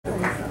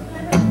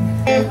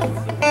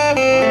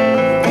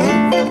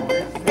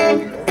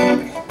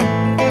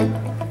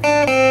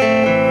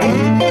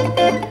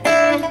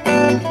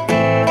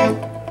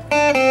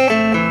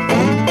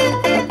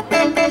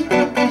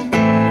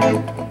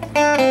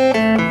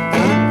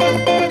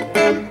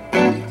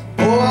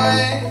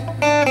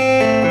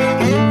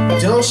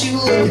Don't you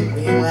look at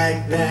me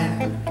like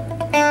that.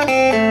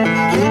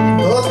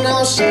 Both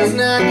know she's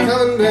not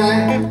coming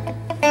back.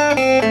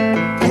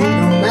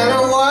 No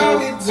matter what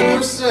we do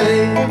or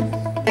say.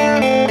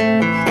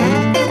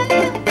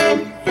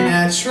 And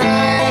I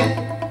tried,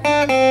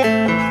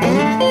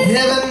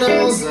 heaven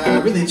knows I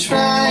really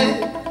tried.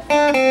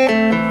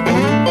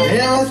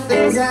 There were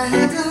things I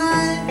had to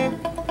hide,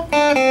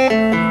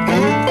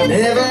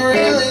 never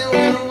really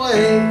went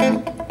away.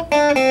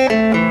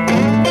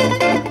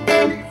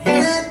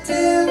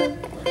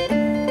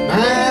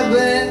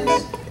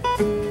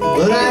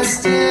 But I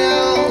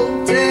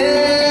still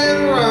did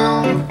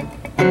wrong,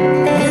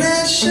 and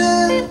I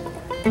should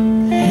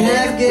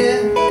have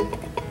guessed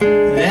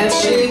that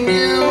she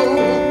knew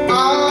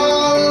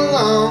all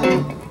along.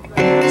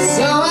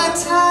 So I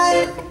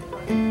tied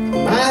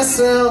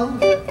myself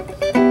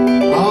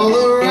all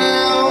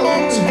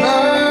around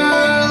her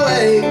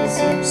legs,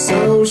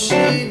 so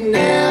she'd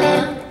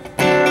never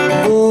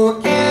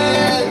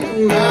forget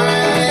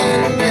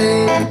my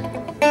name.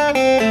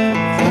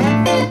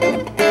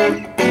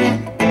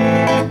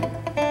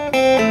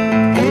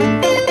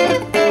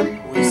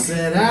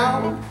 Set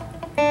out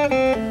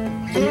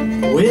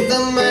with a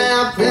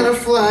map and a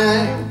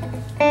flag,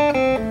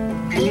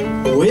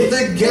 with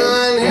a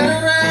gun and a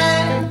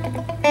ride,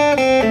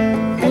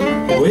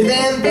 with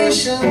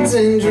ambitions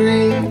and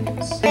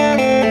dreams.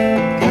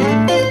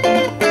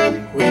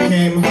 We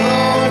came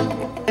home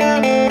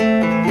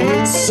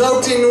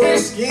soaked in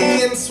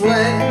whiskey and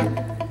sweat,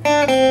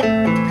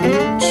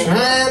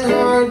 trying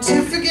hard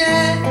to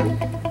forget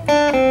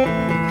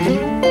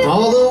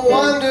all the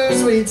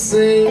wonders we'd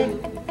seen.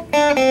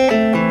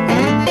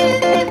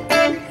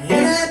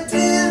 And I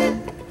did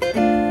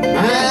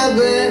my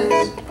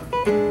best,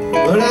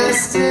 but I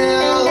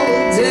still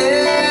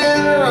did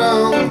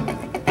wrong.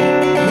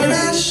 And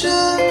I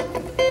should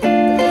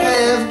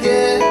have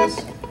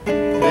guessed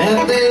that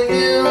they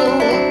knew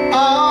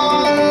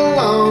all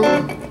along.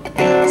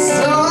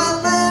 So I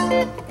left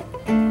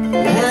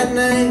that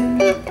night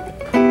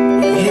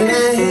and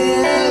I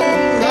hid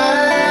my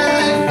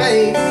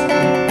face,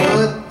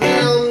 but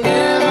they'll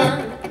never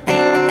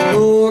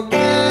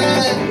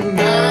forget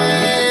my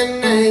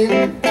name.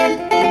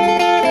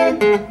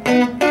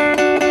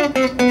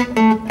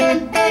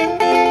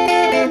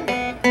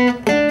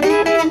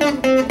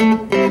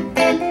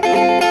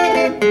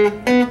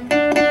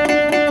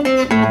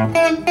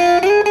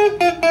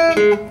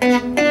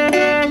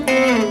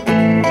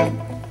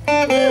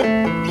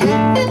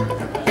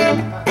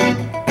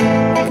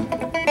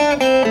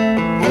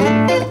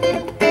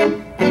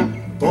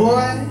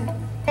 Boy,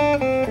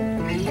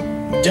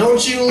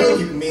 don't you look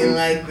at me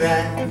like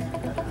that.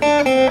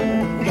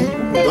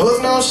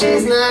 Both know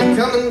she's not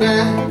coming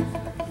back.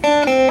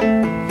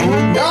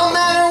 No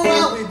matter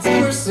what we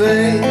do or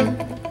say.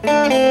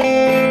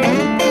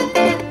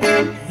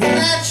 And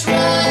I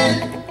tried,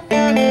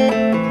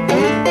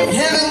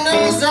 heaven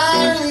knows I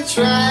really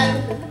tried.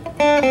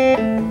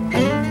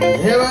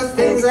 There were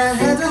things I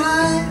had to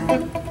hide,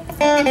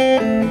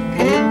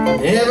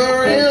 never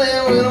really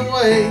went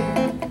away.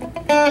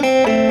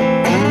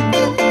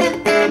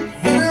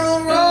 And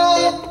I'll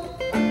roll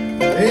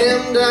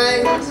them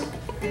dice,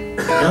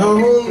 no